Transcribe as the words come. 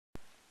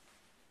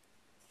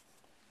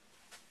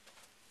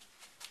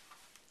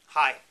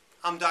Hi,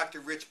 I'm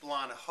Dr. Rich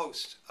Blana,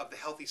 host of the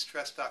Healthy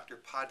Stress Doctor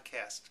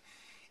podcast.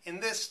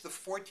 In this, the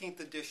 14th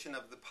edition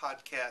of the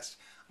podcast,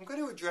 I'm going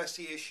to address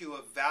the issue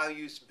of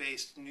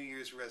values-based New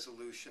Year's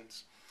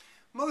resolutions.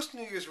 Most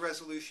New Year's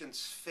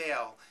resolutions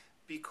fail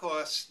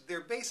because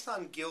they're based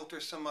on guilt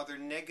or some other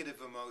negative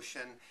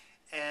emotion,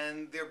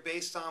 and they're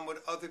based on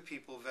what other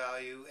people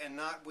value and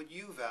not what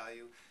you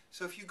value.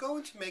 So if you go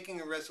into making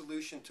a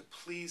resolution to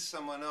please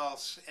someone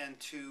else and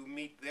to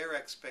meet their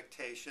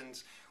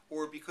expectations,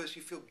 or because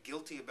you feel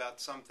guilty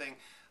about something,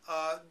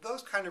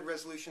 those kind of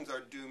resolutions are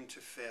doomed to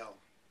fail.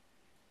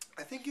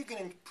 I think you can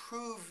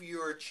improve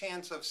your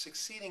chance of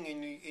succeeding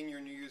in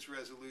your New Year's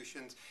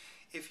resolutions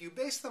if you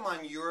base them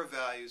on your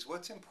values,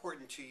 what's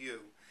important to you.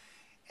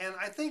 And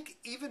I think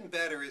even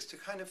better is to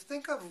kind of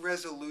think of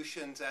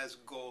resolutions as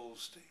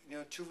goals,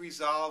 to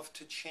resolve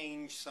to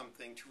change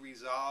something, to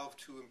resolve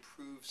to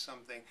improve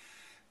something.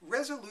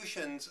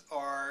 Resolutions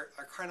are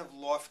kind of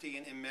lofty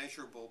and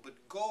immeasurable,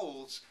 but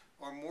goals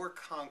are more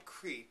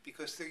concrete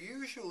because they're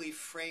usually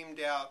framed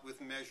out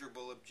with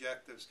measurable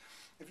objectives.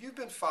 If you've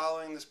been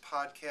following this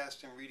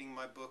podcast and reading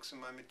my books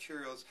and my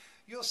materials,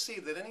 you'll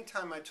see that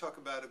anytime I talk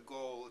about a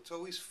goal, it's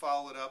always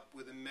followed up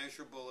with a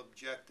measurable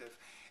objective.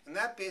 And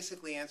that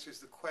basically answers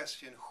the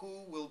question,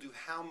 who will do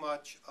how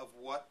much of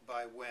what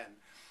by when?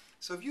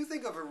 So if you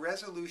think of a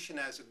resolution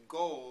as a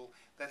goal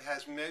that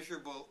has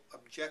measurable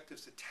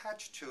objectives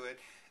attached to it,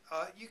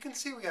 you can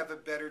see we have a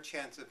better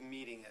chance of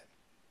meeting it.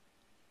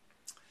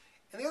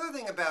 And the other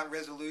thing about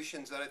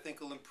resolutions that I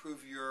think will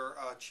improve your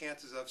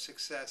chances of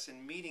success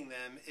in meeting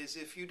them is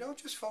if you don't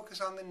just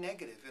focus on the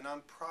negative and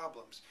on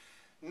problems.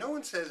 No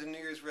one says a New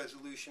Year's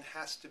resolution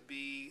has to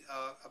be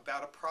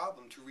about a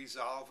problem, to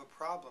resolve a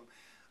problem.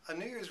 A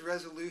New Year's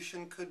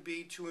resolution could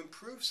be to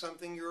improve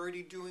something you're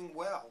already doing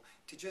well,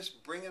 to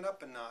just bring it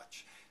up a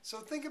notch. So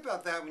think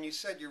about that when you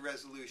set your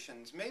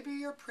resolutions. Maybe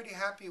you're pretty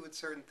happy with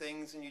certain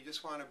things and you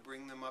just want to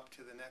bring them up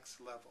to the next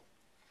level.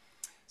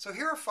 So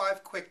here are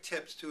 5 quick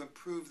tips to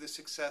improve the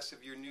success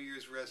of your New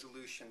Year's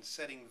resolutions,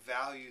 setting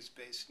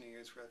values-based New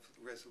Year's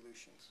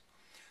resolutions.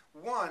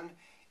 1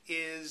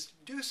 is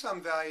do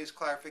some values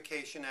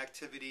clarification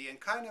activity and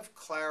kind of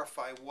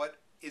clarify what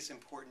is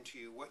important to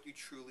you, what you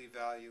truly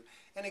value.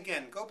 And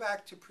again, go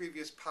back to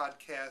previous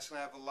podcasts and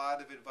I have a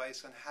lot of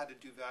advice on how to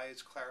do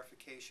values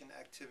clarification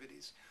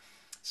activities.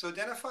 So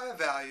identify a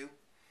value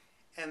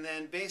and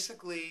then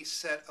basically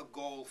set a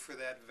goal for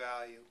that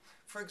value.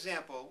 For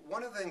example,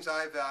 one of the things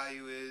I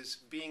value is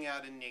being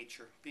out in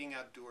nature, being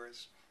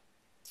outdoors.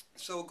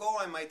 So a goal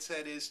I might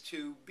set is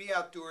to be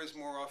outdoors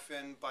more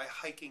often by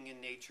hiking in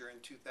nature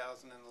in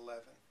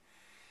 2011.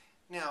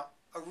 Now,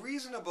 a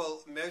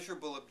reasonable,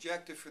 measurable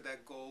objective for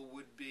that goal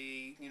would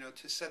be,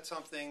 to set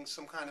something,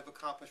 some kind of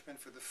accomplishment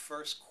for the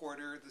first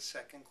quarter, the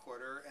second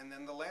quarter, and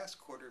then the last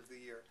quarter of the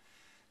year.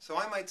 So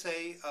I might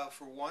say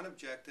for one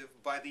objective,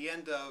 by the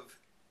end of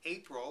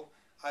April,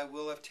 I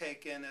will have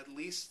taken at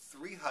least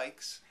 3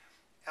 hikes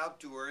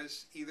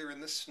outdoors, either in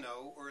the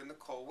snow or in the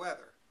cold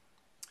weather.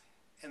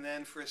 And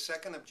then for a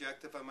second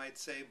objective, I might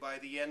say by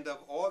the end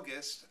of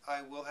August,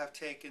 I will have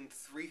taken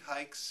 3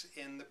 hikes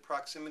in the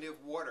proximity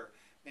of water,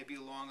 maybe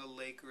along a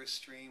lake or a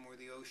stream or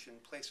the ocean,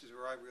 places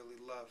where I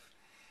really love.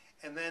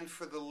 And then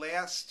for the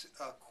last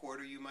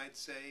quarter, you might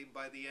say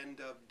by the end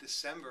of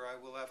December, I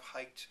will have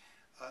hiked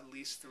at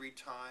least 3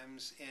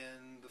 times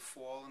in the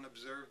fall and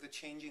observed the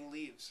changing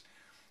leaves.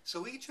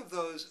 So each of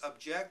those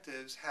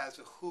objectives has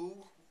a who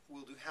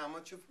will do how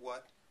much of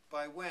what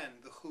by when.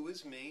 The who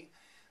is me,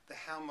 the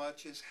how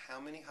much is how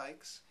many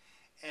hikes,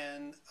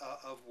 and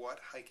of what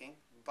hiking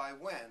by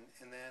when.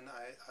 And then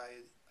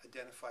I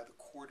identify the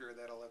quarter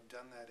that I'll have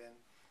done that in.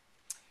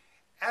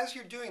 As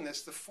you're doing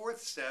this, the 4th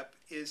step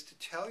is to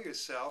tell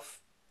yourself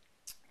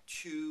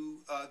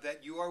that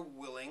you are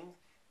willing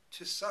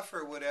to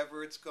suffer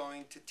whatever it's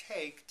going to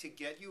take to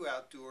get you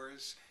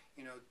outdoors,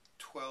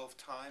 12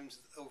 times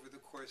over the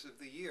course of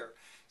the year.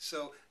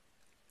 So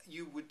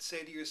you would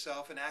say to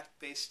yourself an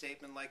act-based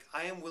statement like,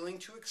 I am willing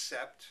to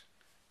accept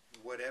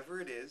whatever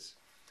it is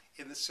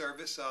in the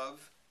service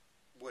of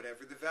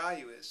whatever the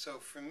value is. So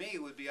for me,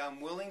 it would be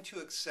I'm willing to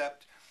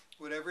accept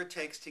whatever it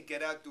takes to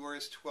get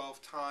outdoors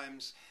 12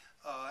 times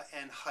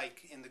and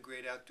hike in the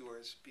great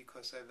outdoors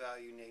because I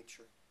value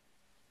nature.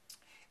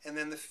 And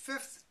then the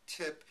 5th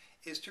tip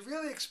is to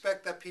really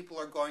expect that people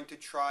are going to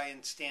try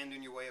and stand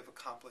in your way of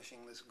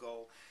accomplishing this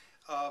goal.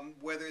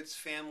 Whether it's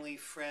family,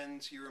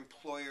 friends, your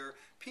employer,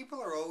 people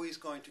are always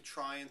going to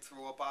try and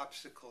throw up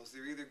obstacles.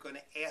 They're either going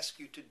to ask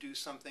you to do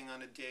something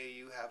on a day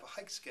you have a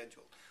hike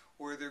scheduled,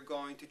 or they're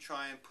going to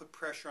try and put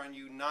pressure on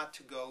you not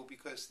to go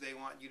because they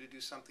want you to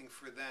do something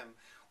for them,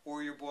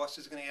 or your boss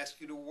is going to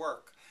ask you to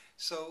work.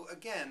 So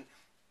again,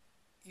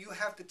 you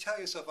have to tell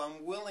yourself,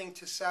 I'm willing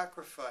to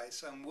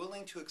sacrifice. I'm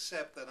willing to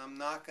accept that I'm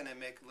not going to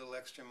make a little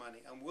extra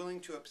money. I'm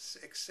willing to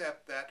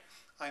accept that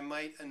I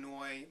might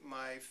annoy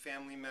my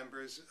family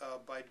members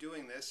by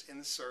doing this in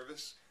the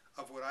service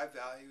of what I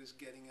value is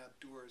getting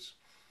outdoors.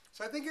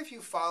 So I think if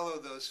you follow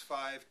those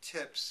 5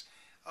 tips,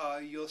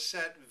 you'll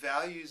set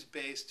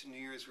values-based New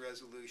Year's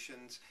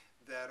resolutions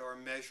that are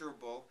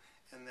measurable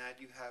and that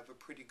you have a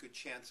pretty good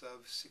chance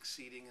of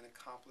succeeding and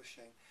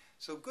accomplishing.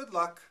 So good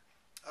luck,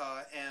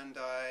 and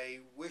I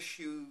wish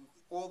you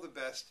all the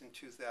best in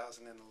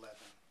 2011.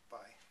 Bye.